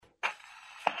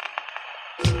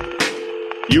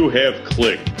You have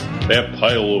clicked that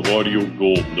pile of audio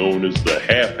gold known as the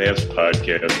Half-Ass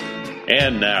Podcast,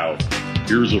 and now,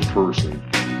 here's a person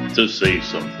to say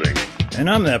something. And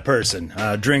I'm that person.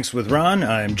 Drinks with Ron.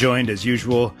 I'm joined, as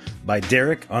usual, by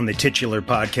Derek on the titular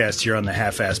podcast here on the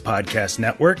Half-Ass Podcast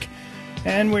Network.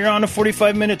 And we're on a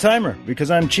 45-minute timer because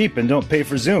I'm cheap and don't pay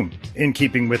for Zoom, in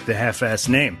keeping with the Half-Ass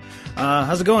name.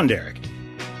 How's it going, Derek?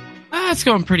 It's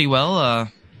going pretty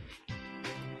well.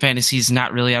 Fantasy's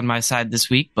not really on my side this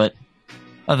week, but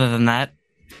other than that,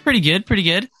 pretty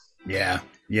good. Yeah,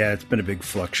 it's been a big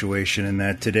fluctuation in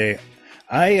that today.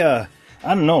 I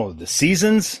don't know, the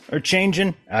seasons are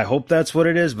changing. I hope that's what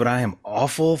it is, but I am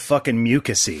awful fucking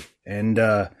mucusy and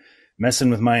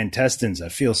messing with my intestines. I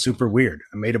feel super weird.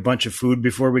 I made a bunch of food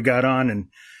before we got on, and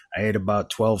I ate about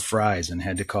 12 fries and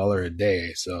had to call her a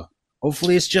day. So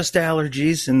hopefully it's just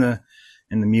allergies in the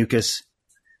mucus.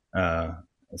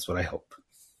 That's what I hope.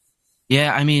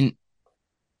 Yeah, I mean,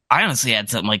 I honestly had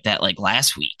something like that like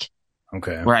last week.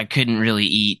 Okay. Where I couldn't really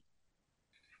eat.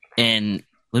 And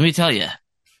let me tell you,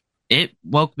 it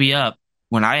woke me up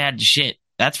when I had to shit.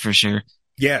 That's for sure.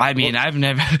 Yeah. I mean, I've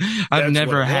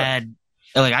never had,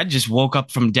 like, I just woke up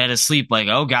from dead asleep like,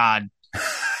 oh God.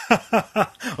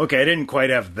 Okay. I didn't quite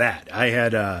have that. I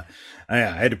had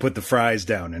to put the fries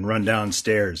down and run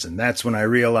downstairs. And that's when I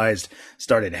realized,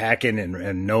 started hacking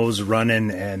and nose running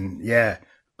and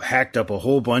hacked up a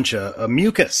whole bunch of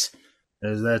mucus.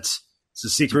 It's a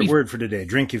secret word for today.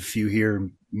 Drink if you hear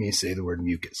me say the word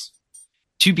mucus.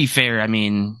 To be fair, I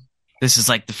mean, this is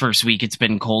like the first week it's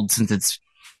been cold since it's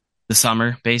the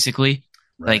summer, basically.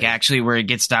 Right. Like actually where it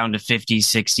gets down to 50s,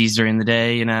 60s during the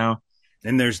day, you know?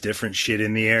 And there's different shit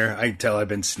in the air. I can tell I've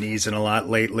been sneezing a lot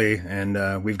lately,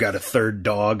 and we've got a third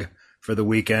dog for the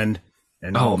weekend.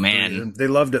 And man.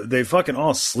 They fucking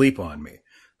all sleep on me.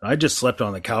 I just slept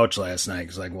on the couch last night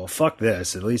because, like, well, fuck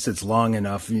this. At least it's long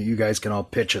enough. You guys can all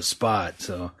pitch a spot.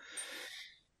 So,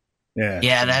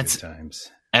 yeah, that's times.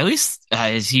 At least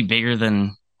is he bigger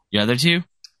than the other two?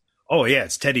 Oh yeah,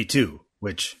 it's Teddy 2,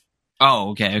 which.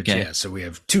 Oh, okay. Yeah, so we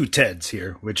have two Teds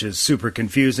here, which is super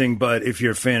confusing. But if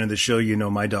you're a fan of the show, you know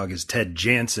my dog is Ted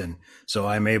Jansen, so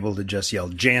I'm able to just yell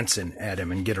Jansen at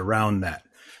him and get around that.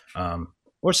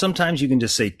 Or sometimes you can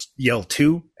just say yell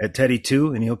 2 at Teddy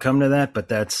 2 and he'll come to that.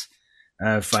 But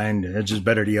I find it's just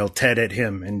better to yell Ted at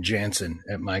him and Jansen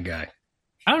at my guy.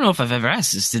 I don't know if I've ever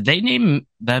asked this. Did they name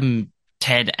them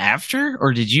Ted after,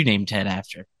 or did you name Ted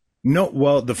after? No,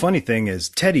 well, the funny thing is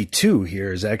Teddy 2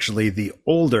 here is actually the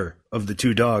older of the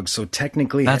two dogs. So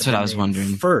technically that's what I was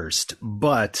wondering first.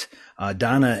 But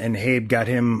Donna and Habe got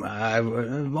him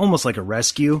almost like a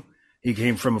rescue. He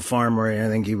came from a farm where I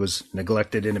think he was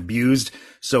neglected and abused.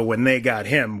 So when they got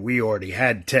him, we already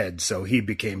had Ted. So he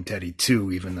became Teddy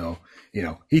 2, even though, you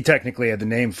know, he technically had the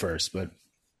name first. But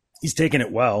he's taken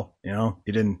it well, you know.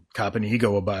 He didn't cop an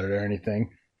ego about it or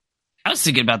anything. I was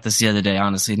thinking about this the other day,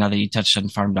 honestly, now that you touched on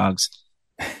farm dogs.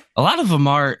 A lot of them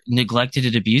are neglected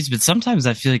and abused, but sometimes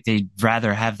I feel like they'd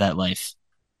rather have that life.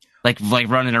 Like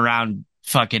running around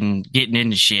fucking getting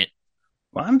into shit.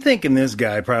 Well, I'm thinking this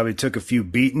guy probably took a few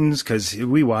beatings because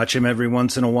we watch him every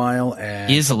once in a while. And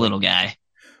he is a little guy.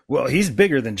 Well, he's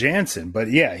bigger than Jansen,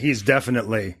 but yeah, he's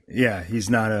definitely, he's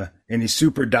not and he's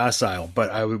super docile. But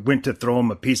I went to throw him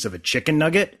a piece of a chicken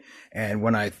nugget. And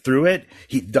when I threw it,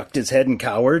 he ducked his head and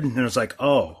cowered. And it was like,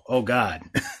 oh God.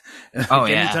 Oh,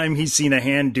 yeah. Anytime he's seen a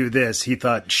hand do this, he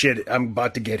thought, shit, I'm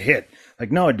about to get hit.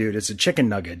 Like, no, dude, it's a chicken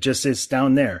nugget. Just it's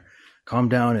down there. Calm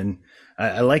down. And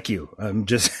I like you. I'm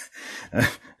just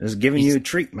giving you a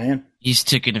treat, man. He's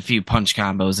taken a few punch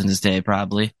combos in his day,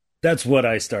 probably. That's what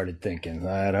I started thinking.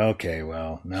 Okay,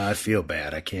 well, now I feel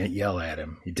bad. I can't yell at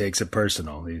him. He takes it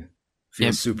personal. He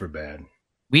feels super bad.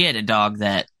 We had a dog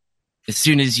that as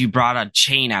soon as you brought a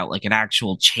chain out, like an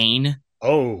actual chain,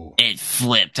 it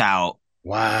flipped out.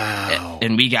 Wow.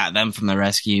 And we got them from the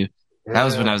rescue. That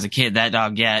was when I was a kid. That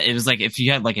dog, it was like if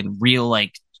you had like a real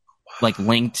like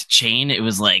linked chain, it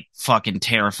was like fucking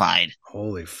terrified.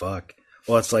 Holy fuck.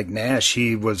 Well, it's like Nash.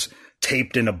 He was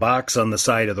taped in a box on the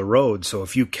side of the road. So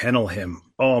if you kennel him,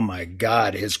 oh my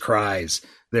God, his cries,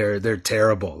 they're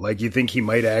terrible. Like you think he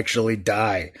might actually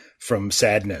die from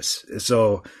sadness.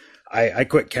 So I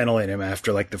quit kenneling him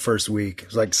after like the first week. I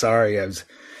was like, sorry, at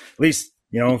least,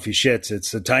 you know, if he shits,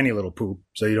 it's a tiny little poop.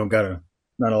 So you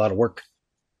not a lot of work.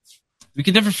 We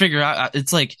could never figure out.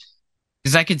 It's like,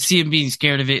 because I could see him being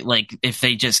scared of it, like if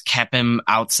they just kept him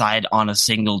outside on a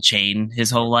single chain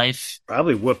his whole life.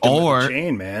 Probably whooped him with a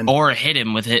chain, man. Or hit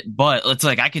him with it. But it's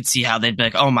like, I could see how they'd be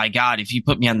like, oh my God, if you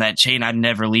put me on that chain, I'm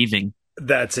never leaving.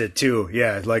 That's it too.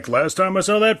 Yeah. Like last time I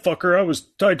saw that fucker, I was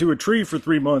tied to a tree for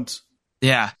 3 months.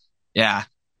 Yeah. Yeah.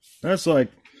 That's like,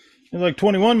 You're like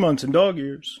 21 months in dog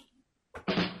years.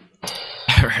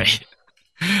 Right.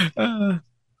 The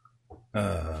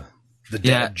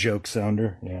dad joke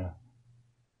sounder. Yeah.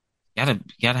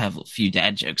 Gotta have a few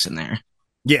dad jokes in there.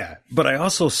 Yeah, but I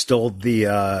also stole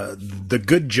the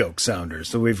good joke sounder.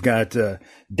 So we've got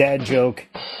dad joke,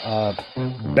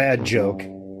 bad joke,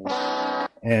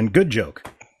 and good joke.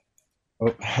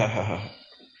 Oh.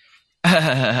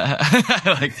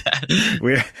 I like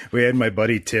that. We had my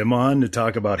buddy Tim on to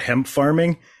talk about hemp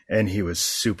farming, and he was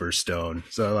super stoned.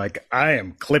 So like, I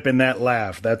am clipping that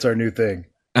laugh. That's our new thing.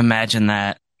 Imagine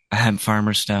that, a hemp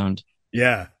farmer stoned.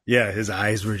 Yeah, his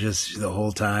eyes were just the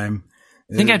whole time.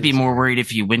 I think I'd be more worried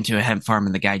if you went to a hemp farm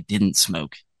and the guy didn't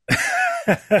smoke.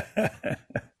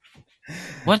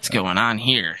 What's going on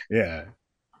here? Yeah.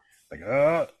 Like,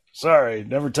 oh, sorry,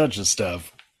 never touch this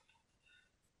stuff.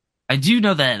 I do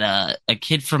know that a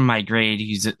kid from my grade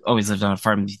who's always lived on a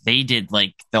farm, they did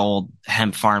like the old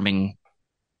hemp farming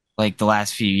like the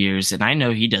last few years, and I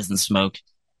know he doesn't smoke.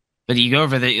 But you go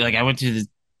over there, like I went to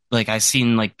I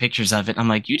seen like pictures of it, and I'm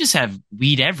like, you just have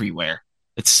weed everywhere.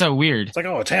 It's so weird. It's like,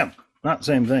 oh, it's hemp. Not the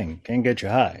same thing. Can't get you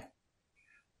high.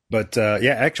 But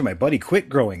yeah, actually, my buddy quit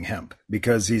growing hemp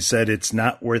because he said it's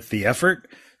not worth the effort.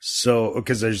 So,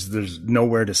 because there's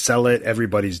nowhere to sell it,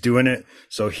 everybody's doing it.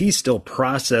 So he still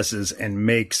processes and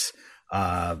makes,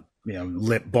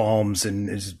 lip balms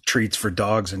and treats for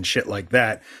dogs and shit like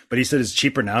that. But he said it's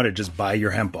cheaper now to just buy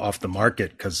your hemp off the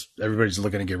market because everybody's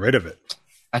looking to get rid of it.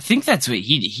 I think that's what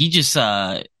he just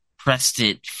pressed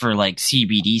it for like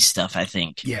CBD stuff, I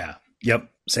think. Yeah. Yep.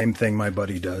 Same thing my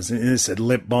buddy does. And it said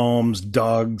lip balms,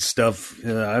 dog stuff.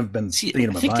 I've been thinking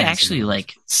about buying. I think to actually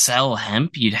like sell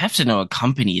hemp, you'd have to know a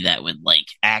company that would like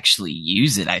actually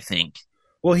use it, I think.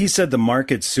 Well, he said the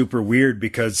market's super weird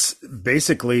because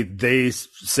basically they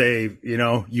say,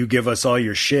 you give us all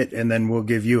your shit and then we'll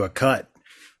give you a cut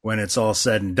when it's all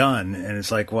said and done. And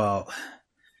it's like, well,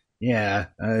 yeah.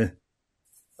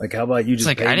 Like, how about you just?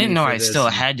 It's like, I didn't know I still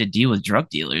had to deal with drug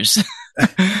dealers.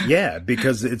 Yeah,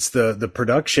 because it's the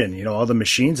production, all the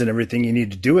machines and everything you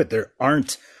need to do it. There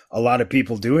aren't a lot of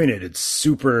people doing it. It's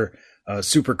super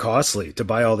costly to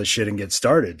buy all this shit and get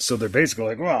started. So they're basically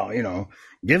like, well,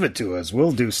 give it to us.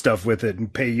 We'll do stuff with it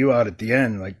and pay you out at the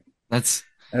end. Like that's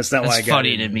not why I got it. That's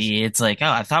funny to me. It's like, oh,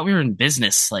 I thought we were in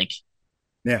business. Like,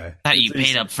 yeah, I thought you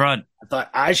paid up front. I thought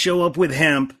I show up with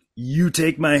hemp. You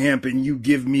take my hemp and you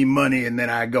give me money and then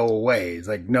I go away. It's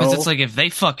like, no. It's like if they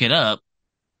fuck it up,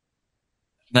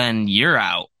 then you're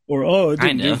out. Or, oh, it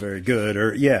didn't do very good.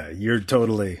 Or, yeah, you're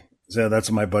totally. So that's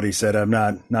what my buddy said. I'm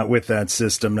not with that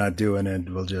system, not doing it.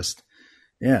 We'll just,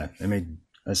 yeah. I mean,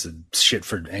 that's shit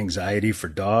for anxiety for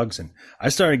dogs. And I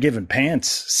started giving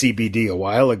Pants CBD a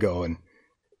while ago and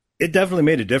it definitely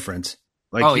made a difference.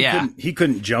 Like, he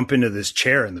couldn't jump into this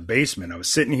chair in the basement. I was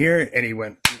sitting here and he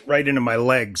went right into my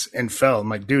legs and fell. I'm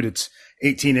like, dude, it's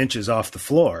 18 inches off the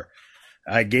floor.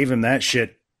 I gave him that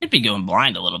shit. He'd be going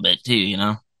blind a little bit too,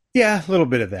 Yeah, a little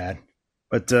bit of that.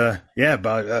 But yeah,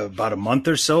 about a month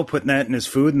or so, putting that in his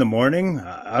food in the morning,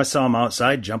 I saw him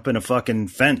outside jumping a fucking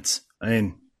fence. I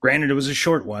mean, granted, it was a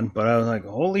short one, but I was like,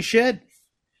 holy shit.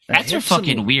 Cats are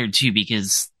fucking weird too,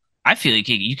 because I feel like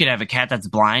you could have a cat that's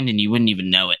blind and you wouldn't even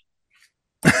know it.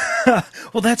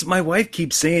 Well, that's my wife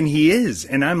keeps saying he is.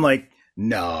 And I'm like,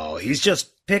 no, he's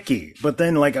just picky. But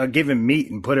then like I'll give him meat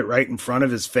and put it right in front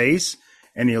of his face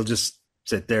and he'll just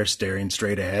sit there staring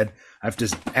straight ahead. I have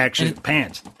to actually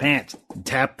pants,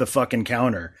 tap the fucking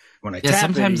counter. When I tap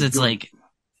sometimes it,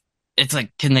 it's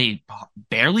like, can they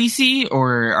barely see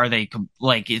or are they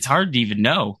like, it's hard to even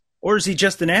know. Or is he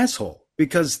just an asshole?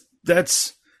 Because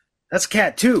that's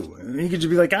cat too. You could just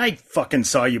be like, I fucking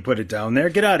saw you put it down there.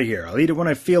 Get out of here. I'll eat it when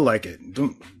I feel like it.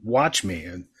 Don't watch me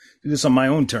and do this on my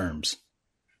own terms.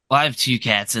 Well, I have two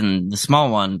cats and the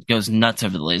small one goes nuts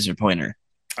over the laser pointer.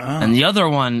 Oh. And the other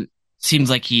one seems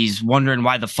like he's wondering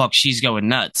why the fuck she's going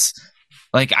nuts.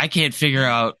 Like, I can't figure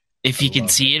out if he can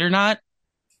see it or not.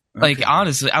 Okay. Like,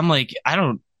 honestly, I'm like, I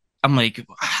don't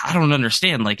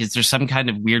understand. Like, is there some kind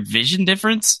of weird vision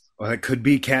difference? Well, it could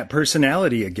be cat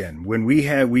personality again. When we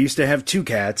used to have two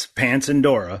cats, Pants and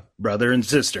Dora, brother and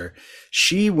sister.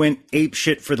 She went ape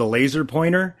shit for the laser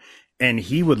pointer, and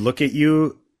he would look at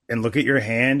you and look at your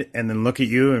hand, and then look at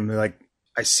you and be like,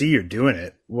 "I see you're doing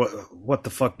it. What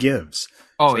the fuck gives?"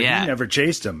 Oh, so yeah, he never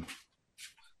chased him.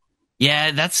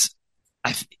 Yeah,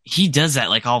 he does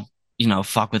that. Like, I'll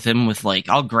fuck with him with like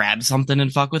I'll grab something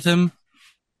and fuck with him,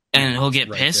 and he'll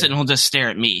get pissed and he'll just stare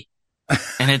at me.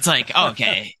 And it's like,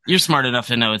 okay, you're smart enough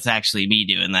to know it's actually me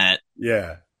doing that.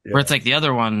 Yeah. Where it's like the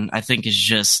other one, I think, is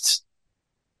just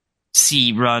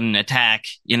see, run, attack,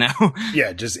 you know?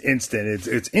 Yeah, just instant.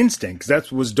 It's instant, because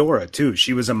that was Dora, too.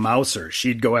 She was a mouser.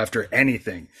 She'd go after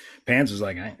anything. Pans was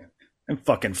like, I'm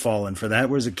fucking falling for that.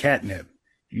 Where's the catnip?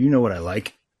 You know what I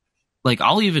like. Like,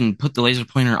 I'll even put the laser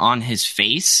pointer on his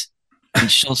face, and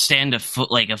she'll stand a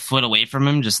foot away from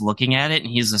him, just looking at it,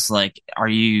 and he's just like, "Are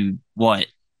you what?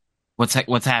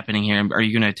 What's happening here? Are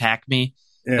you going to attack me?"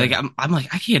 Yeah. Like, I'm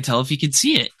like, I can't tell if he can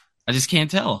see it. I just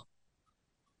can't tell.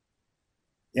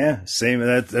 Yeah, same.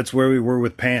 That's where we were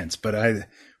with Pants, but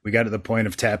we got to the point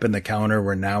of tapping the counter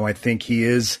where now I think he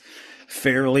is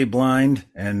fairly blind,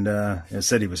 and I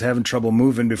said he was having trouble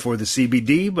moving before the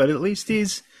CBD, but at least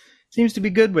seems to be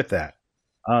good with that.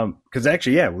 Because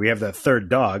actually, yeah, we have that third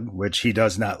dog, which he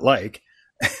does not like.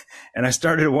 And I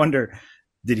started to wonder,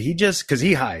 did he just, because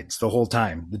he hides the whole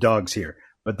time, the dog's here.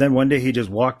 But then one day he just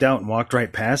walked out and walked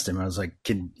right past him. I was like,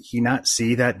 can he not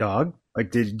see that dog?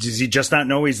 Like, does he just not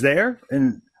know he's there?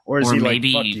 Or is he like,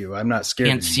 fuck you, I'm not scared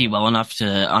can't anymore. See well enough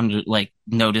to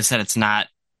notice that it's not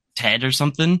Ted or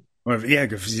something? Or yeah,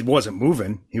 because he wasn't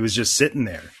moving. He was just sitting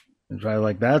there. And I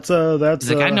like, I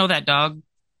know that dog.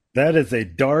 That is a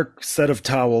dark set of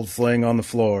towels laying on the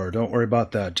floor. Don't worry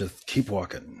about that. Just keep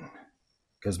walking.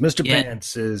 Because Mr.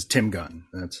 Pants is Tim Gunn.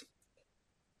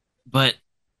 But,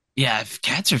 yeah,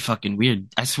 cats are fucking weird.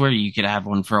 I swear you could have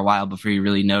one for a while before you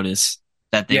really notice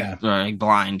that they are like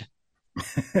blind.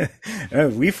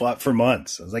 We fought for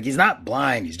months. I was like, he's not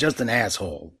blind. He's just an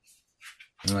asshole.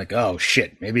 I'm like, oh,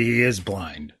 shit. Maybe he is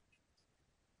blind.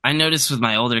 I noticed with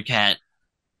my older cat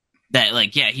that,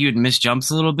 he would miss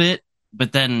jumps a little bit.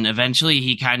 But then eventually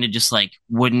he kind of just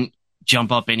wouldn't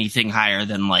jump up anything higher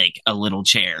than a little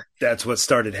chair. That's what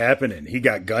started happening. He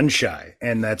got gun shy.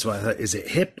 And that's why I thought, is it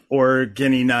hip or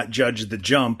can he not judge the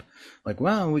jump?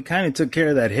 Well, we kind of took care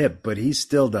of that hip, but he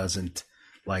still doesn't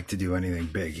like to do anything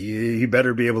big. He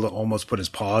better be able to almost put his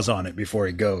paws on it before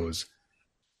he goes.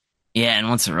 Yeah, and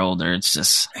once they're older, it's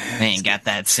just, they ain't got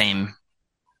that same,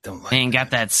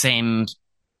 got that same,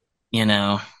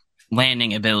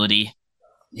 landing ability.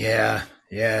 Yeah.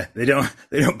 They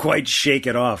don't quite shake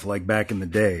it off like back in the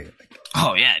day.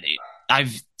 Oh yeah,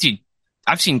 dude.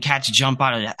 I've seen cats jump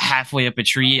out of halfway up a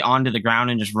tree onto the ground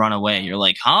and just run away. You're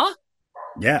like, huh?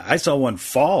 Yeah, I saw one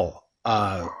fall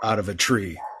out of a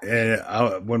tree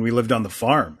when we lived on the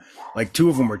farm. Two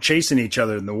of them were chasing each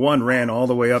other, and the one ran all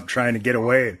the way up trying to get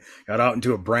away and got out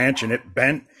into a branch, and it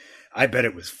bent. I bet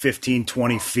it was 15,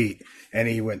 20 feet. And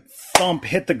he went thump,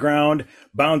 hit the ground,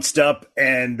 bounced up,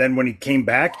 and then when he came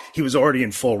back, he was already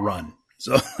in full run.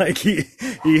 So he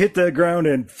hit the ground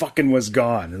and fucking was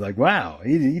gone. Wow,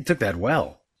 he took that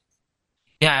well.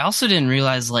 Yeah, I also didn't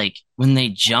realize when they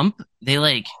jump, they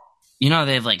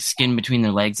they have skin between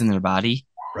their legs and their body.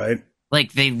 Right.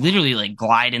 They literally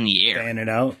glide in the air. Fan it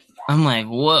out. I'm like,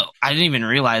 whoa. I didn't even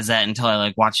realize that until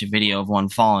I watched a video of one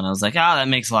falling. I was like, that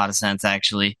makes a lot of sense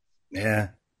actually.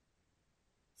 Yeah.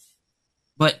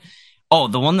 But,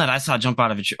 the one that I saw jump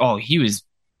out of a tree, he was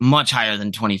much higher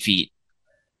than 20 feet.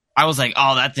 I was like,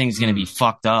 that thing's going to be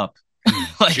fucked up.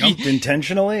 Jumped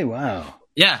intentionally? Wow.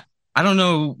 Yeah. I don't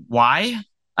know why.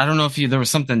 I don't know if there was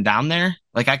something down there.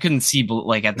 I couldn't see,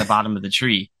 at the bottom of the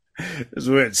tree. This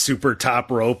was super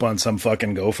top rope on some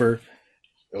fucking gopher.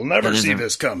 You'll never see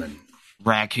this coming.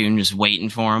 Raccoon just waiting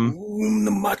for him. Ooh,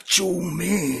 the macho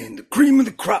man, the cream of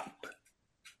the crop.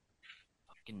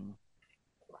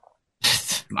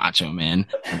 Macho Man.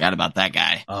 Forgot about that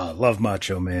guy. Love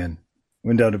Macho Man.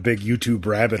 Went down a big YouTube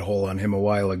rabbit hole on him a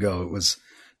while ago. It was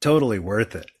totally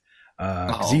worth it.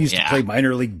 Because he used to play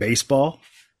minor league baseball.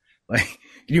 Can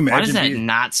you imagine? Why does that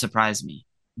not surprise me?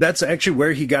 That's actually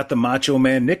where he got the Macho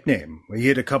Man nickname. He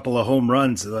hit a couple of home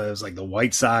runs. It was the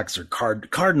White Sox or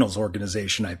Cardinals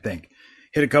organization, I think.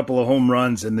 Hit a couple of home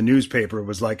runs, and the newspaper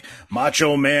was like,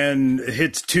 Macho Man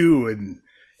hits 2, and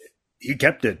he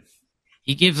kept it.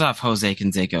 He gives off Jose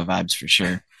Canseco vibes for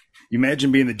sure. You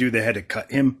imagine being the dude that had to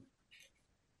cut him?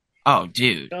 Oh,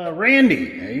 dude.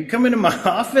 Randy, you come into my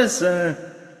office? I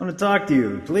want to talk to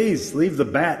you. Please leave the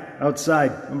bat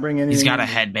outside. Don't bring anything. He's got a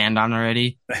headband on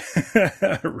already.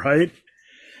 Right?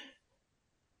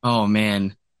 Oh,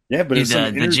 man. Yeah, but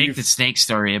the Jake the Snake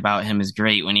story about him is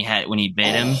great when he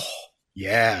bit him.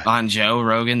 Yeah. On Joe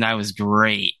Rogan. That was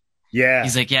great. Yeah.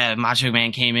 He's like, yeah, Macho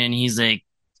Man came in. He's like,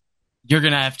 you're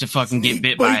going to have to fucking get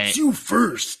bit by it. You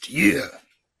first, yeah.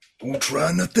 Don't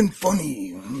try nothing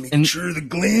funny. Make sure the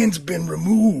gland's been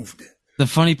removed. The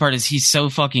funny part is he's so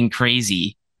fucking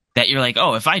crazy that you're like,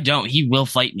 if I don't, he will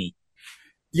fight me.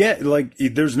 Yeah,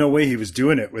 there's no way he was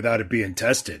doing it without it being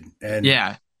tested. And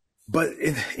yeah. But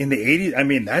in the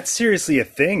 80s, that's seriously a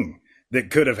thing that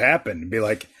could have happened. Be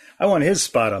like, I want his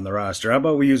spot on the roster. How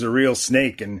about we use a real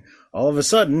snake? And all of a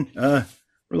sudden, we're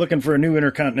looking for a new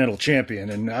Intercontinental Champion,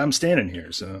 and I'm standing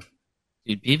here. So,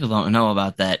 dude, people don't know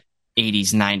about that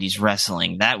 80s, 90s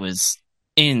wrestling. That was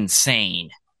insane.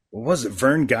 What was it?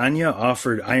 Vern Gagne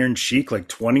offered Iron Sheik like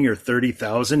 20 or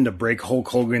 30,000 to break Hulk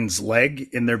Hogan's leg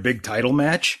in their big title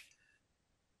match.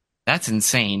 That's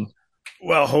insane.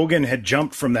 Well, Hogan had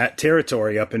jumped from that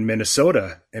territory up in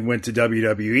Minnesota and went to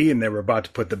WWE, and they were about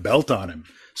to put the belt on him.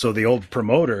 So the old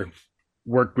promoter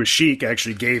worked with Sheik,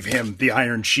 actually gave him the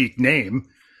Iron Sheik name,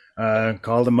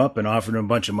 called him up and offered him a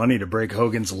bunch of money to break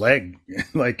Hogan's leg.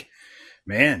 Like,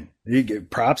 man, you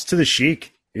get props to the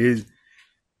Sheik. He's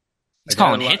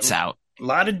calling hits out. A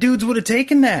lot of dudes would have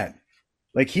taken that.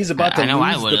 Like, he's about to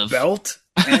lose the belt,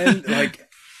 and like,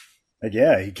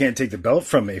 yeah, he can't take the belt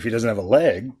from me if he doesn't have a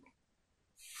leg.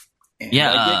 And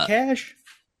yeah, get cash.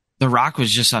 The Rock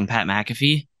was just on Pat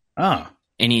McAfee. Oh.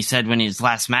 And he said when his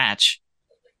last match,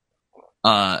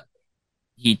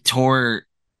 he tore,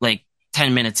 like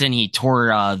 10 minutes in, he tore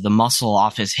the muscle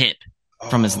off his hip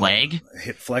from his leg.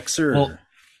 Hip flexor? Well,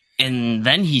 and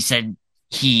then he said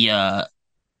he got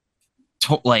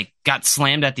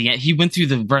slammed at the end. He went through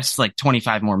the rest like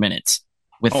 25 more minutes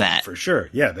with that. For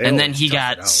sure. Yeah. And then he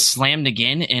got slammed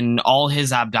again, and all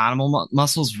his abdominal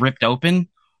muscles ripped open.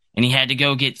 And he had to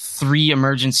go get 3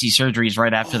 emergency surgeries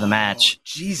right after the match.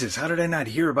 Jesus, how did I not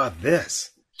hear about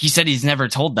this? He said he's never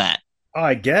told that. Oh,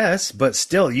 I guess, but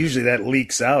still, usually that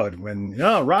leaks out when,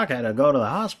 Rock had to go to the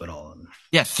hospital.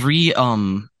 Yeah, 3,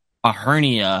 a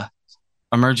hernia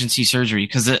emergency surgery,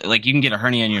 because like you can get a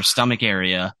hernia in your stomach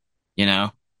area, you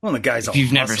know? Well, the guy's if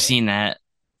you've never seen that.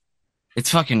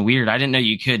 It's fucking weird. I didn't know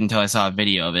you could until I saw a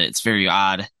video of it. It's very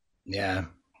odd. Yeah.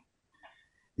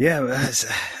 Yeah,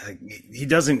 he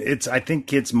doesn't, I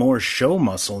think it's more show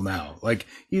muscle now. Like,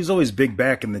 he was always big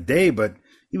back in the day, but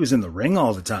he was in the ring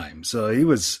all the time. So I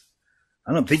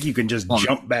don't think you can just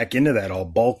jump back into that all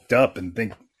bulked up and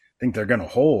think they're going to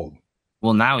hold.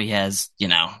 Well, now he has,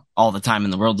 all the time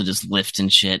in the world to just lift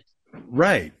and shit.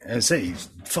 Right. I say he's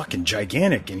fucking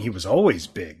gigantic, and he was always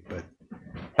big, but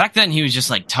back then he was just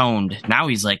like toned. Now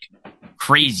he's like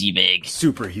crazy big.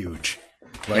 Super huge.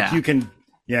 Like you can,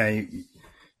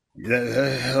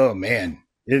 oh man,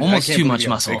 almost too much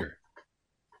muscle.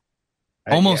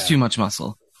 Almost too much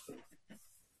muscle.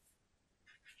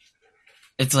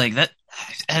 It's like that.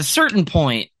 At a certain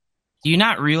point, do you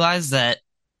not realize that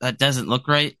doesn't look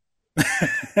right?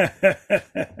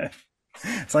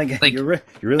 It's like you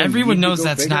really everyone knows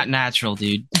that's bigger? Not natural,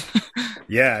 dude.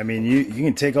 Yeah, I mean, you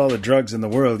can take all the drugs in the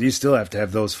world, you still have to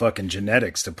have those fucking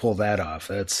genetics to pull that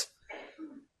off.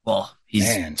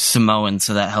 He's Samoan,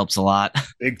 so that helps a lot.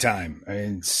 Big time. I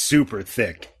mean, super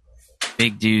thick.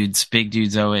 Big dudes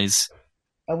always.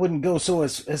 I wouldn't go so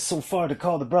far to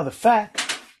call the brother fat.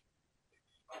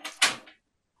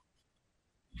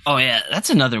 Oh yeah,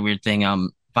 that's another weird thing.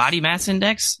 Body mass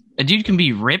index. A dude can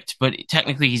be ripped, but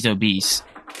technically he's obese.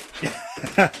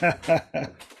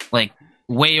 Like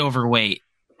way overweight,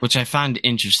 which I found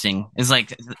interesting. Is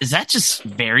that just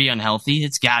very unhealthy?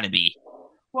 It's got to be.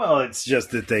 Well, it's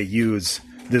just that they use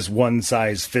this one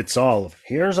size fits all.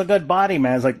 Here's a good body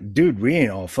mass. Like, dude, we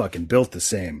ain't all fucking built the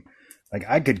same. Like,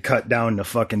 I could cut down to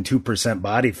fucking 2%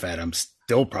 body fat. I'm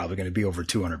still probably going to be over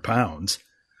 200 pounds.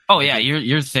 Oh yeah,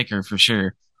 you're thicker for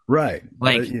sure. Right.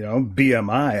 Like,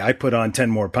 BMI, I put on 10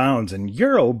 more pounds and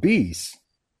you're obese.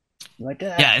 Like,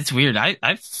 yeah, it's weird. I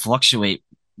fluctuate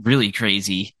really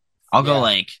crazy. I'll go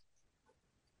like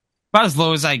about as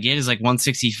low as I get is like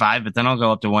 165, but then I'll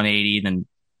go up to 180, then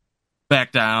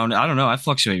back down. I don't know. I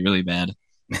fluctuate really bad.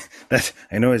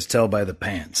 I know it's tell by the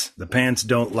pants. The pants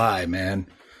don't lie, man.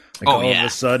 Like all of a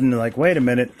sudden, like, wait a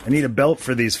minute, I need a belt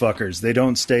for these fuckers. They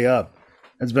don't stay up.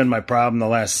 That's been my problem the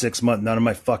last 6 months. None of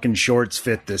my fucking shorts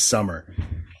fit this summer.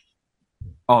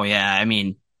 Oh, yeah. I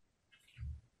mean,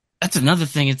 that's another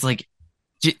thing. It's like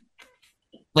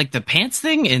the pants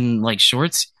thing in like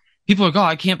shorts. People are like, oh,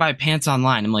 I can't buy pants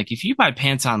online. I'm like, if you buy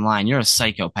pants online, you're a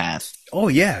psychopath. Oh,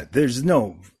 yeah. There's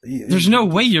no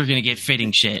way you're going to get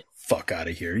fitting shit. Fuck out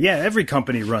of here. Yeah, every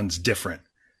company runs different.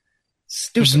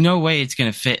 Stupid. There's no way it's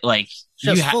going to fit. Like,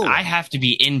 I have to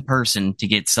be in person to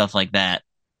get stuff like that.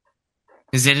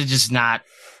 Because it is just not.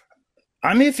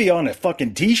 I'm iffy on a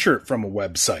fucking t-shirt from a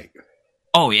website.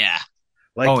 Oh, yeah.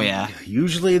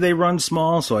 Usually they run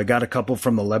small, so I got a couple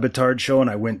from the Lebitard show, and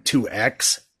I went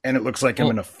 2X, and it looks like I'm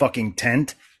in a fucking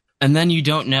tent. And then you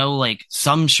don't know, like,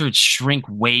 some shirts shrink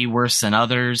way worse than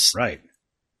others. Right.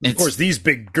 Of course, these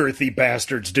big girthy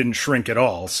bastards didn't shrink at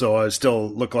all, so I still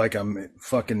look like I'm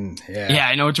fucking, Yeah,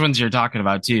 I know which ones you're talking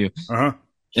about, too. Uh-huh.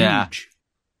 Huge. Yeah.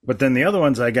 But then the other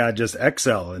ones I got just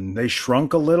XL, and they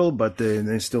shrunk a little, but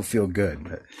they still feel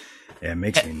good. Yeah, it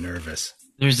makes me nervous.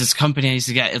 There's this company I used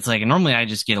to get. It's like, normally I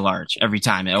just get a large every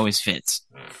time. It always fits.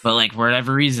 But like, for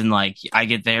whatever reason, like I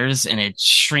get theirs and it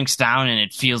shrinks down and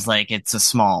it feels like it's a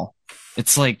small.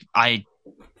 It's like, I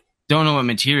don't know what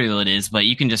material it is, but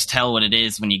you can just tell what it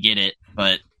is when you get it.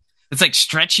 But it's like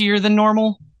stretchier than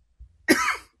normal,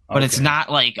 but it's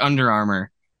not like Under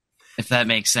Armour, if that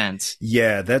makes sense.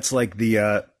 Yeah, that's like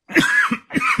the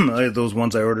those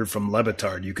ones I ordered from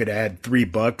Levitard. You could add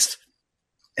 $3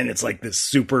 and it's like this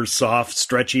super soft,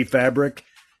 stretchy fabric.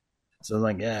 So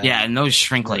like, yeah, and those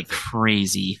shrink like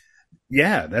crazy.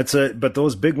 Yeah, but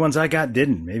those big ones I got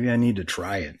didn't. Maybe I need to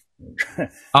try it.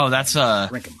 Oh, that's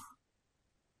shrink them.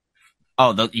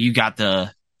 Oh, you got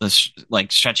the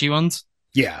like stretchy ones?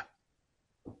 Yeah.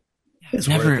 It's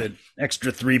worth it.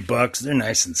 Extra $3. They're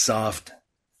nice and soft.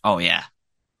 Oh yeah.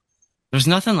 There's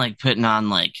nothing like putting on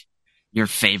like your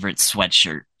favorite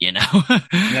sweatshirt, you know?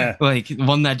 Yeah. Like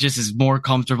one that just is more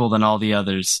comfortable than all the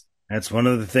others. That's one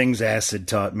of the things acid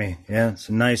taught me. Yeah,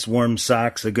 some nice warm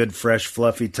socks, a good fresh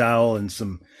fluffy towel, and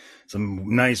some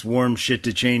nice warm shit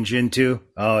to change into.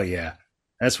 Oh yeah,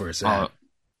 that's where it's at.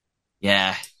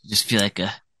 Yeah, you just feel like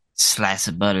a slice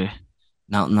of butter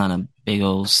melting on a big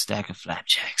old stack of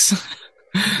flapjacks.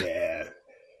 Yeah,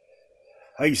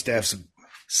 I used to have some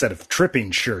set of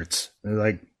tripping shirts. They're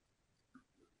like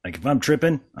if I'm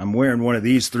tripping, I'm wearing one of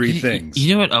these 3 things.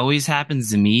 You know what always happens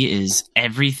to me is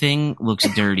everything looks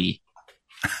dirty.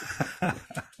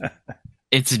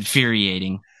 It's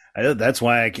infuriating. That's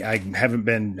why I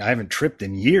haven't tripped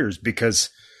in years, because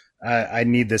I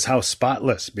need this house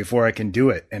spotless before I can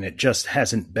do it, and it just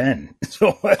hasn't been.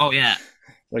 So oh yeah,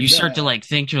 like you start to like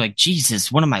think, you're like,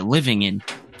 Jesus, what am I living in?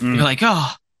 You're like,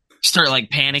 oh, you start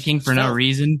like panicking for no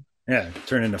reason. Yeah,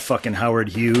 turn into fucking Howard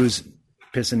Hughes,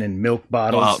 pissing in milk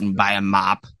bottles. Go out and buy a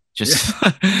mop. Just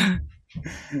and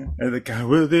the guy,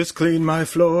 will this clean my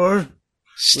floor?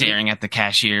 Staring at the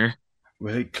cashier.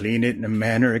 Will it clean it in a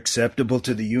manner acceptable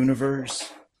to the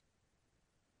universe?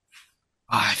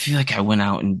 Oh, I feel like I went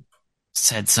out and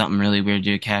said something really weird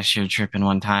to a cashier tripping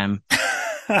one time.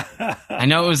 I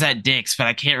know it was at Dick's, but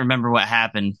I can't remember what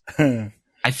happened.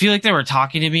 I feel like they were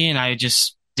talking to me and I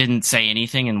just didn't say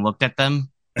anything and looked at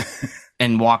them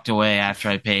and walked away after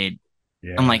I paid.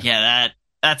 Yeah. I'm like, yeah,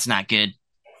 that's not good.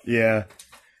 Yeah.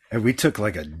 And we took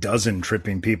like a dozen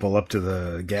tripping people up to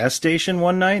the gas station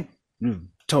one night.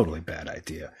 Totally bad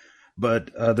idea. But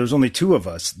there's only 2 of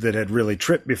us that had really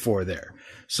tripped before there.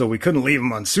 So we couldn't leave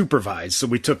them unsupervised. So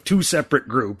we took 2 separate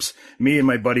groups. Me and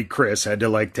my buddy Chris had to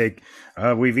like take,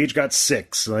 we've each got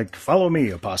 6. Like, follow me,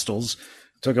 apostles.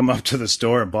 Took them up to the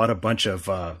store and bought a bunch of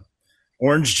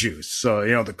orange juice. So,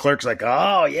 you know, the clerk's like,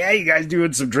 oh, yeah, you guys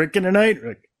doing some drinking tonight? We're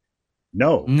like,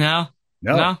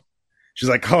 No. She's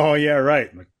like, oh, yeah, right.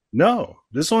 I'm like, no,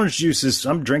 this orange juice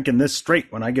I'm drinking this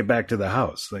straight when I get back to the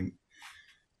house. Like,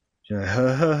 she's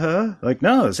like, like,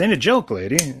 no, this ain't a joke,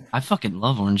 lady. I fucking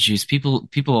love orange juice. People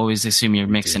always assume you're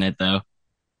mixing it, though.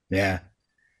 Yeah.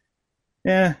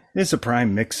 Yeah, it's a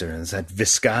prime mixer. It's that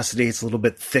viscosity. It's a little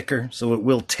bit thicker, so it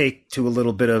will take to a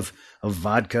little bit of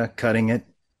vodka cutting it.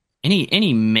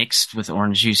 Any mixed with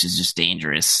orange juice is just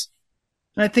dangerous.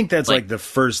 I think that's like the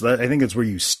first. I think it's where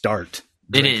you start.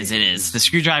 It is. The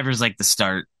screwdriver is like the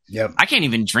start. Yep. I can't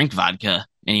even drink vodka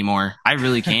anymore. I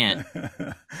really can't.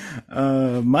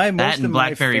 Most of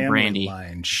blackberry my brandy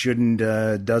line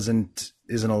isn't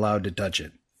allowed to touch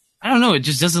it. I don't know. It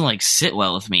just doesn't like sit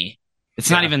well with me. It's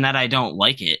not even that I don't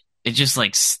like it. It just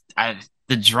like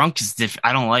the drunk is different.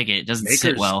 I don't like it. It doesn't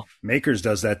sit well. Makers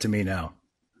does that to me now.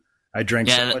 I drank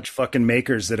so much fucking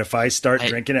Makers that if I start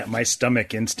drinking it, my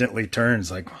stomach instantly turns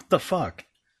like, what the fuck?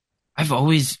 I feel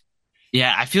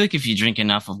like if you drink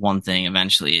enough of one thing,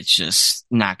 eventually it's just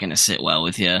not going to sit well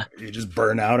with you. You just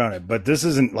burn out on it. But this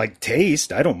isn't like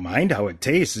taste. I don't mind how it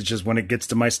tastes. It's just when it gets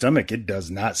to my stomach, it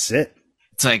does not sit.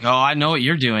 It's like, oh, I know what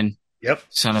you're doing. Yep.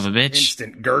 Son of a bitch.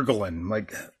 Instant gurgling.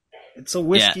 Like, it's a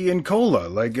whiskey and cola.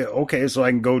 Like, okay, so I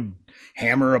can go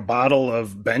hammer a bottle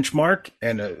of Benchmark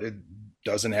and it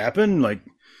doesn't happen. Like,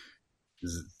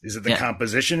 is it the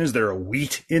composition? Is there a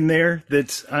wheat in there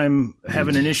that I'm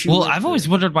having an issue with? I've always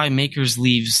wondered why Makers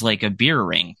leaves like a beer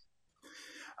ring.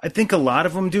 I think a lot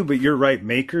of them do, but you're right.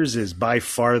 Makers is by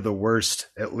far the worst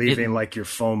at leaving like your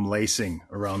foam lacing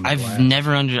around the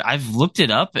glass. I've looked it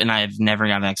up and I've never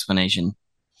got an explanation.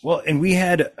 Well, and we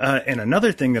had, and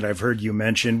another thing that I've heard you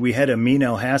mention, we had Amin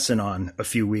El Hassan on a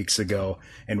few weeks ago,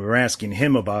 and we were asking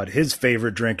him about his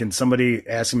favorite drink, and somebody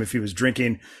asked him if he was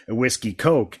drinking a whiskey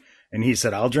Coke, and he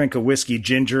said, I'll drink a whiskey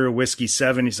ginger, a whiskey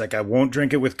 7. He's like, I won't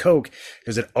drink it with Coke,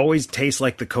 because it always tastes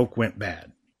like the Coke went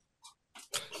bad.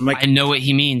 I'm like, I know what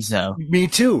he means, though. me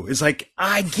too. It's like,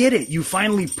 I get it. You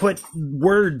finally put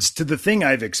words to the thing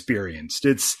I've experienced.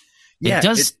 It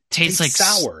does taste like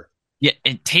sour. Yeah,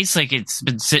 it tastes like it's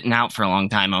been sitting out for a long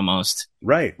time almost.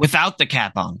 Right. Without the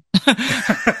cap on.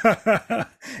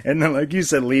 And then, like you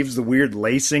said, leaves the weird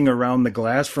lacing around the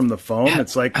glass from the foam. Yeah,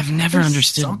 it's like, I've never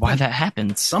understood why that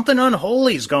happens. Something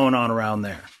unholy's going on around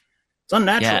there. It's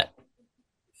unnatural.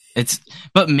 Yeah.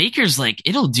 But Maker's like,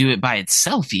 it'll do it by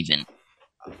itself even.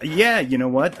 Yeah, you know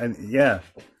what? Yeah.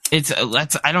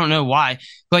 I don't know why.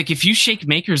 Like, if you shake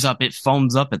Maker's up, it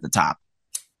foams up at the top.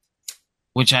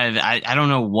 Which I don't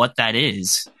know what that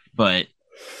is, but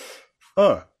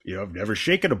I've never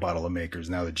shaken a bottle of Maker's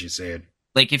now that you say it.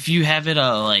 Like, if you have it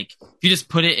if you just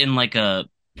put it in like a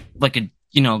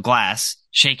glass,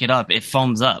 shake it up, it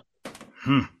foams up.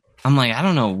 I'm like, I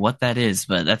don't know what that is,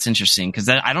 but that's interesting because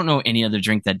I don't know any other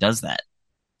drink that does that.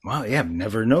 Wow, yeah, I've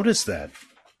never noticed that.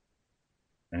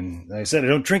 And like I said, I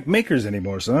don't drink Maker's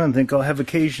anymore, so I don't think I'll have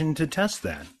occasion to test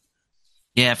that.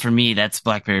 Yeah, for me, that's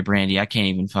blackberry brandy. I can't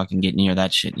even fucking get near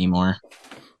that shit anymore.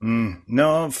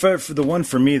 No, for the one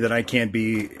for me that I can't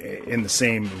be in the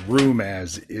same room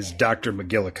as is Dr.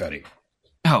 McGillicuddy.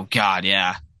 Oh, God,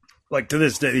 yeah. Like, to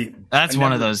this day... That's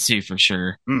one of those, too, for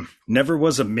sure. Never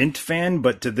was a mint fan,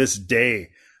 but to this day,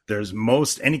 there's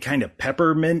any kind of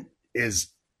peppermint is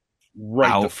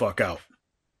the fuck out.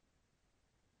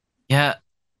 Yeah.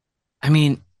 I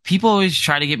mean... People always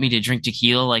try to get me to drink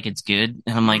tequila like it's good.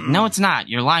 And I'm like, no, it's not.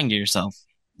 You're lying to yourself.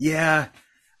 Yeah.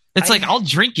 It's like, I'll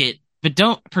drink it, but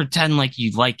don't pretend like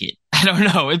you like it. I don't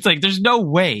know. It's like, there's no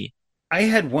way. I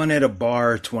had one at a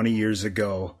bar 20 years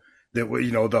ago that,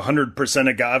 the 100%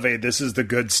 agave, this is the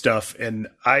good stuff. And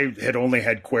I had only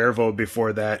had Cuervo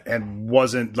before that and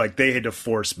wasn't like, they had to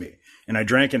force me. And I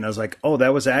drank it and I was like, oh,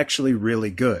 that was actually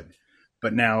really good.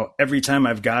 But now every time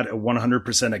I've got a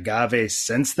 100% agave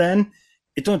since then,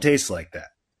 it don't taste like that.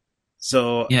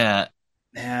 So yeah.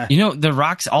 The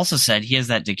Rocks also said he has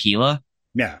that tequila.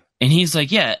 Yeah. And he's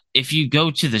like, yeah, if you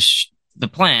go to the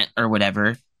plant or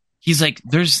whatever, he's like,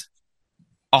 there's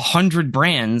 100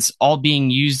 brands all being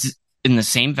used in the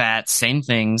same vat, same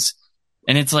things.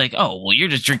 And it's like, oh, well, you're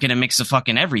just drinking a mix of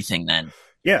fucking everything then.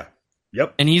 Yeah.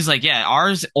 Yep. And he's like, yeah,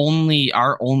 his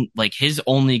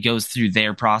only goes through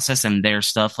their process and their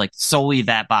stuff, like solely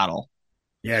that bottle.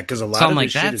 Yeah, because a lot of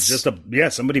this shit is just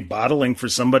somebody bottling for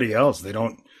somebody else. They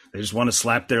just want to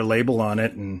slap their label on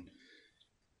it.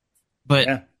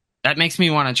 But that makes me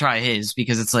want to try his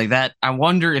because it's like that. I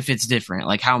wonder if it's different,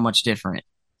 like how much different.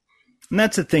 And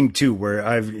that's a thing too, where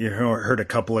I've heard a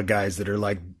couple of guys that are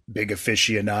like big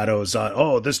aficionados on,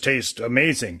 oh, this tastes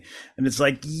amazing. And it's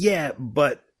like, yeah,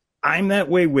 but I'm that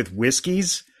way with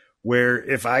whiskeys where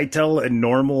if I tell a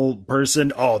normal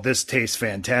person, oh, this tastes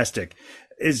fantastic,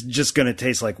 it's just going to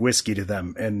taste like whiskey to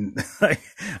them. And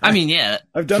I mean, yeah,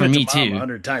 I've done it to Mom too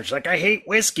 100 times. She's like, I hate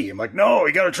whiskey. I'm like, no,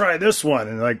 you got to try this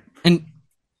one. And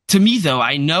to me though,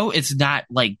 I know it's not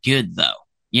like good though.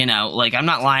 Like I'm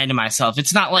not lying to myself.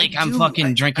 It's not like I'm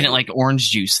fucking drinking it like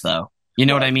orange juice though. You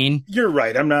know what I mean? You're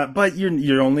right. I'm not, but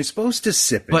you're only supposed to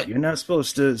sip it. But you're not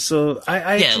supposed to. So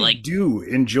I do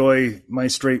enjoy my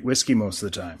straight whiskey most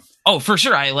of the time. Oh, for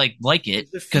sure. I like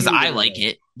it because I like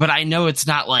it, but I know it's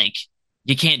not like,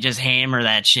 you can't just hammer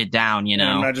that shit down,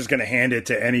 I'm not just going to hand it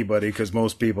to anybody because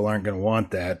most people aren't going to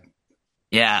want that.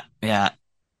 Yeah, yeah.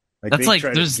 That's like,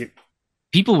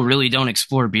 people really don't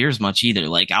explore beers much either.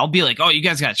 Like, I'll be like, oh, you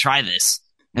guys got to try this.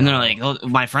 And they're like, oh,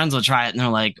 my friends will try it. And they're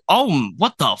like, oh,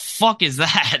 what the fuck is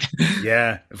that?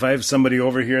 Yeah. If I have somebody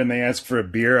over here and they ask for a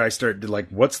beer, I start to like,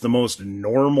 what's the most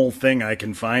normal thing I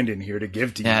can find in here to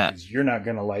give to you? Because you're not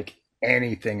going to like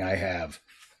anything I have.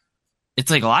 It's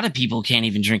like a lot of people can't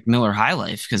even drink Miller High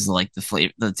Life because of like the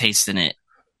flavor, the taste in it.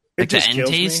 Like the end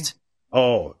taste.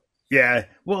 Oh, yeah.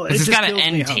 Well, it's got an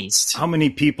end taste. How many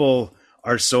people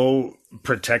are so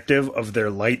protective of their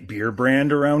light beer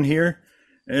brand around here?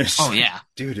 Oh, yeah.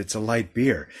 Dude, it's a light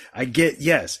beer. I get,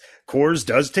 yes, Coors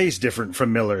does taste different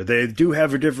from Miller. They do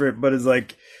have a different, but it's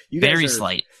like, you guys very are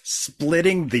slight.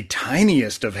 Splitting the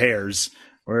tiniest of hairs.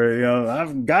 Where,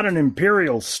 I've got an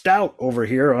Imperial Stout over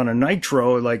here on a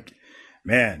Nitro, like,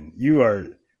 man,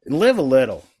 live a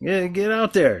little. Yeah, get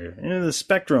out there into the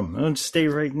spectrum. Don't stay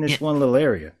right in this one little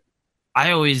area.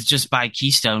 I always just buy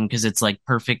Keystone because it's like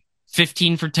perfect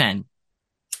 15 for 10.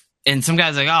 And some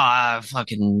guy's like,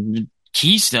 fucking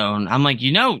Keystone. I'm like,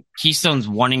 Keystone's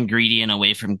one ingredient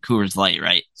away from Coors Light,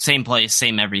 right? Same place,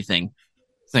 same everything.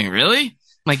 It's like, really? I'm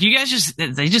like, you guys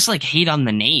they just like hate on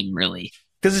the name, really.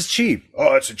 Because it's cheap.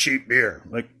 Oh, it's a cheap beer.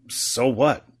 Like, so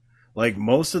what? Like,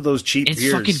 most of those cheap beers...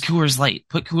 It's fucking Coors Light.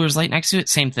 Put Coors Light next to it,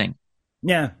 same thing.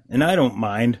 Yeah, and I don't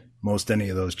mind. most any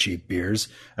of those cheap beers.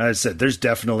 I said there's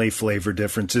definitely flavor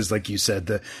differences, like you said,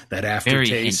 that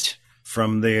aftertaste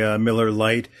from the Miller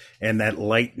Lite and that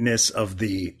lightness of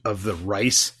the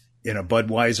rice in a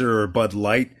Budweiser or a Bud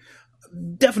Light.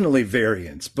 Definitely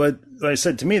variants, but like I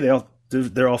said, to me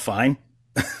they're all fine.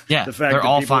 Yeah, the fact they're that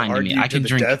all people fine to me. I can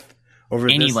drink over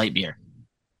any light beer.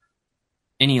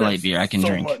 Any light beer I can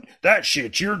drink. That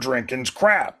shit you're drinking's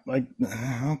crap. Like,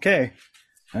 okay.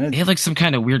 They have like some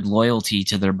kind of weird loyalty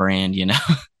to their brand, you know?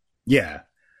 Yeah.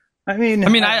 I mean,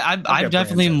 I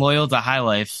definitely am loyal to High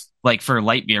Life, like for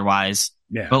light beer wise.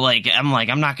 Yeah. But I'm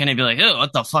not going to be like, oh,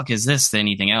 what the fuck is this to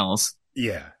anything else?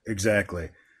 Yeah, exactly.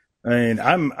 I mean,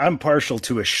 I'm partial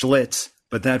to a Schlitz,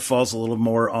 but that falls a little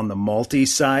more on the malty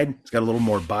side. It's got a little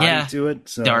more body to it.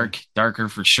 So. Darker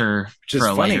for sure for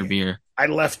a lighter beer. I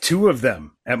left 2 of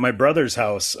them at my brother's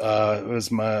house. It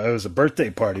was a birthday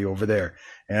party over there,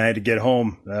 and I had to get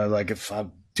home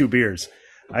 2 beers.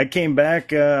 I came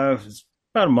back about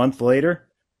a month later.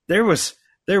 There was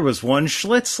 1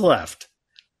 Schlitz left.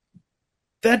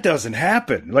 That doesn't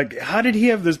happen. Like, how did he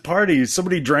have this party?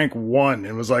 Somebody drank 1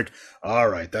 and was like, "All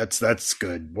right, that's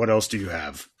good. What else do you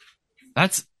have?"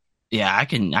 I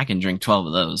can drink 12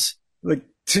 of those.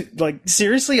 Like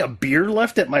seriously, a beer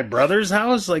left at my brother's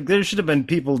house? Like, there should have been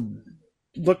people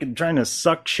trying to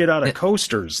suck shit out of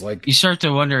coasters. Like, you start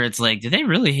to wonder, it's like, did they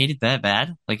really hate it that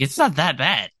bad? Like, it's not that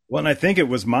bad. Well, and I think it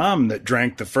was Mom that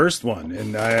drank the first one,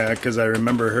 and because I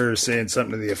remember her saying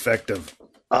something to the effect of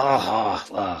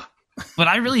But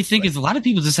I really think is a lot of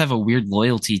people just have a weird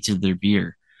loyalty to their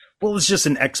beer. Well, it's just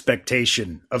an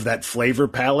expectation of that flavor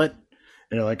palette.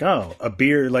 And you're like, oh, a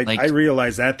beer. Like I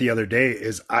realized that the other day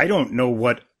is I don't know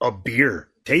what a beer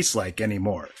tastes like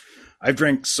anymore. I've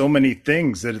drank so many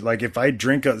things that, like, if I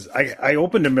drink I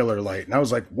opened a Miller Lite and I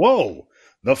was like, whoa,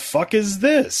 the fuck is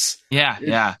this?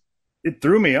 Yeah. It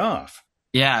threw me off.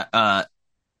 Yeah. I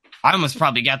almost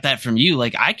probably got that from you.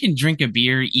 Like, I can drink a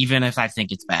beer even if I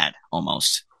think it's bad,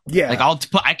 almost. Yeah. Like,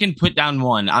 I can put down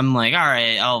 1. I'm like, all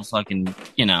right, I'll fucking,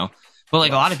 you know. But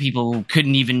like a lot of people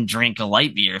couldn't even drink a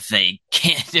light beer if they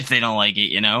don't like it,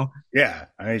 you know? Yeah.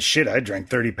 I drank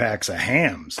 30 packs of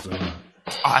hams. So.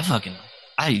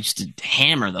 I used to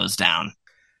hammer those down.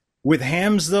 With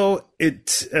hams, though,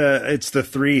 it's the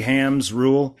 3 hams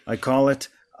rule, I call it.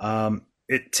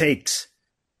 It takes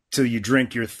till you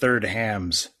drink your 3rd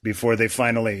hams before they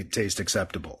finally taste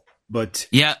acceptable. But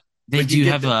yeah, they do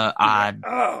have a odd.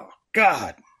 Oh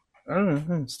God!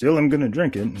 Still, I'm gonna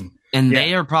drink it. And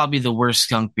they are probably the worst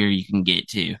skunk beer you can get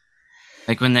too.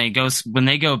 Like when they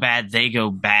go bad, they go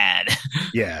bad.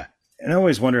 Yeah. And I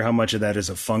always wonder how much of that is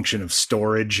a function of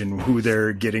storage and who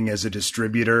they're getting as a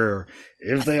distributor, or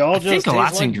if they all just I think a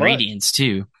lot's like ingredients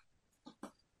too.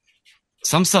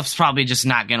 Some stuff's probably just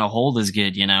not going to hold as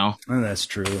good, you know? Oh, that's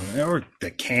true. Or the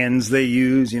cans they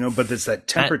use, you know, but it's that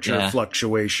temperature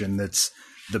fluctuation that's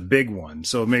the big one.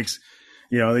 So it makes,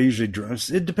 you know, they usually,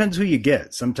 it depends who you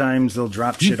get. Sometimes they'll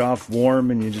drop shit off warm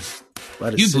and you just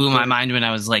let it sit. You blew my mind when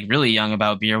I was like really young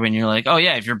about beer, when you're like, oh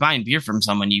yeah, if you're buying beer from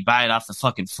someone, you buy it off the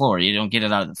fucking floor. You don't get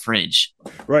it out of the fridge.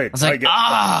 Right. I was like,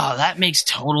 that makes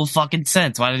total fucking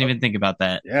sense. Why didn't I even think about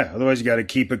that? Yeah. Otherwise you got to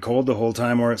keep it cold the whole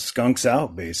time or it skunks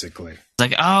out, basically.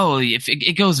 Like, oh, if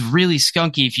it goes really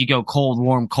skunky if you go cold,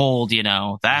 warm, cold, you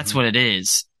know, that's what it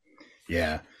is.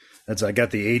 Yeah. I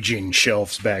got the aging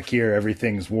shelves back here.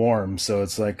 Everything's warm. So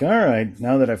it's like, all right,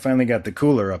 now that I finally got the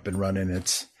cooler up and running,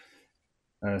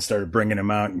 I started bringing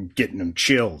them out and getting them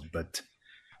chilled. But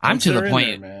I'm to the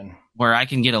point where I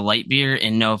can get a light beer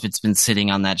and know if it's been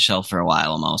sitting on that shelf for a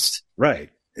while almost. Right.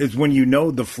 It's when you know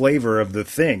the flavor of the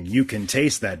thing, you can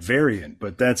taste that variant.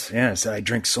 But so I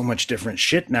drink so much different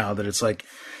shit now that it's like,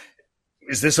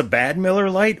 is this a bad Miller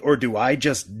Lite, or do I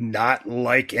just not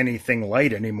like anything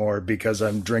light anymore because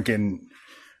I'm drinking?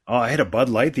 Oh, I had a Bud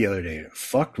Light the other day. It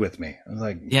fucked with me. I was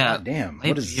like, yeah, God damn,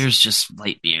 light beer's just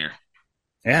light beer.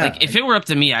 Yeah, like if it were up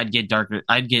to me, I'd get darker.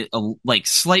 I'd get like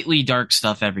slightly dark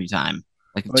stuff every time,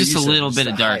 like just a little bit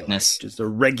of darkness. Just a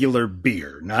regular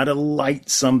beer, not a light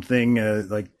something.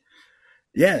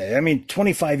 Yeah, I mean,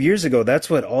 25 years ago, that's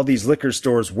what all these liquor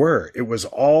stores were. It was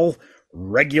all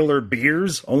regular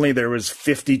beers, only there was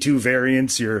 52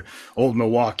 variants, your Old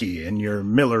Milwaukee and your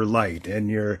Miller Lite and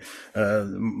your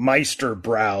Meister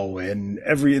Brau and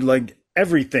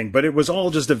everything, but it was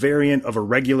all just a variant of a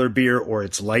regular beer or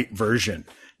its light version.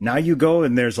 Now you go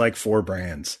and there's like 4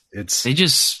 brands. It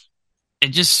just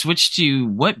switched to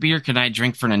what beer can I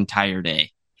drink for an entire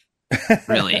day,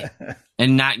 really,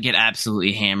 and not get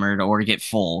absolutely hammered or get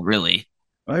full, really.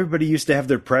 Everybody used to have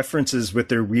their preferences with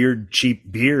their weird,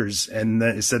 cheap beers. And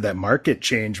then it said that market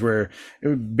change where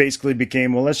it basically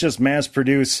became, well, let's just mass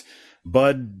produce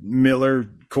Bud Miller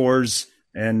Coors,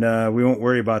 and we won't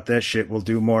worry about that shit. We'll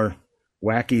do more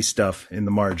wacky stuff in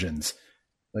the margins.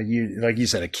 Like you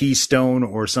said, a Keystone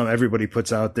or some everybody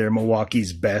puts out there,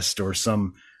 Milwaukee's Best or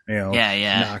some,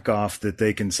 knockoff that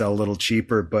they can sell a little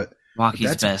cheaper. But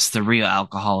Milwaukee's Best, the real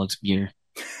alcoholics beer.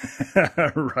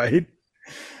 Right?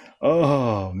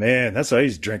 Oh, man. That's what I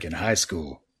used to drink in high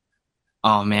school.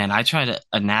 Oh, man. I tried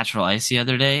a natural ice the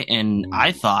other day, and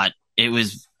I thought it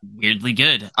was weirdly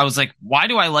good. I was like, why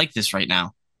do I like this right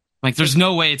now? Like, there's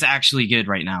no way it's actually good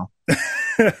right now.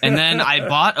 And then I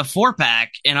bought a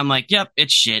 4-pack, and I'm like, yep,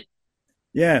 it's shit.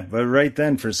 Yeah, but right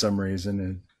then, for some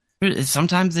reason.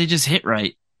 Sometimes they just hit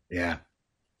right. Yeah.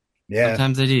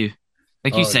 Sometimes they do.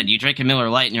 Like you said, you drink a Miller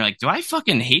Lite, and you're like, do I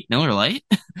fucking hate Miller Lite?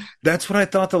 That's what I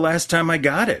thought the last time I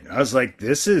got it. I was like,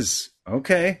 this is,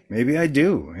 okay, maybe I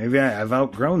do. Maybe I've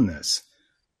outgrown this.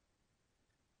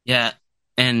 Yeah,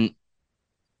 and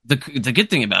the good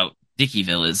thing about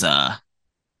Dickeyville is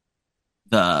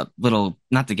the little,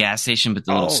 not the gas station, but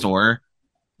the little store,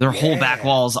 their whole back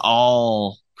wall's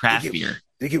all craft beer.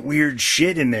 They get weird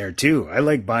shit in there, too. I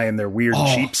like buying their weird,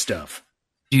 cheap stuff.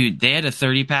 Dude, they had a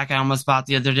 30-pack I almost bought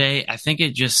the other day. I think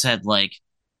it said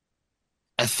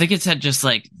just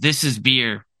this is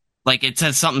beer. Like, it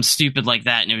said something stupid like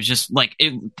that, and it was just,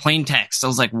 plain text. I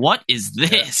was like, what is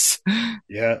this?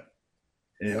 Yeah.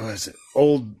 It was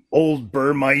old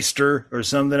Burmeister or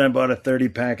something. I bought a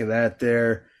 30-pack of that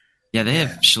there. Yeah, they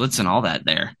have Schlitz and all that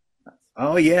there.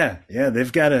 Oh, yeah. Yeah,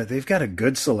 they've got a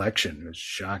good selection. It's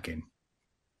shocking.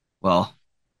 Well,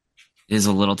 it is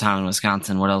a little town in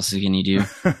Wisconsin. What else can you do?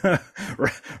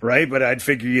 Right, but I'd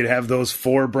figure you'd have those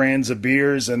 4 brands of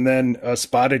beers and then a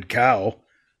Spotted Cow.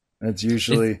 That's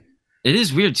usually... It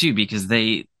is weird, too, because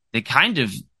they kind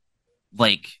of,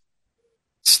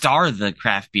 star the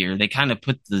craft beer. They kind of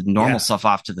put the normal stuff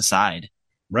off to the side.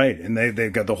 Right, and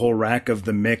they've got the whole rack of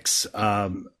the mix.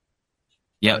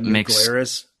 Mix.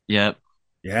 Glarus. Yep.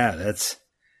 Yeah, that's...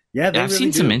 I've really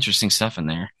seen some interesting stuff in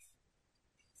there.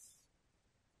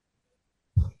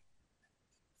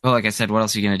 Well, like I said, what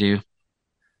else are you going to do?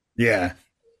 Yeah.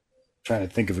 Trying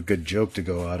to think of a good joke to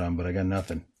go out on, but I got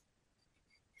nothing.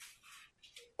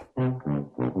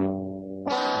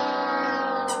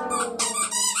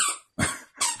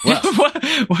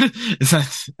 What is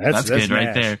that? That's good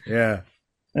right there. Yeah.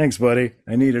 Thanks, buddy.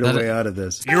 I needed a way out of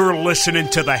this. You're listening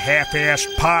to the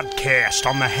Half-Assed Podcast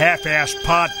on the Half-Assed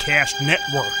Podcast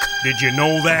Network. Did you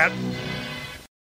know that?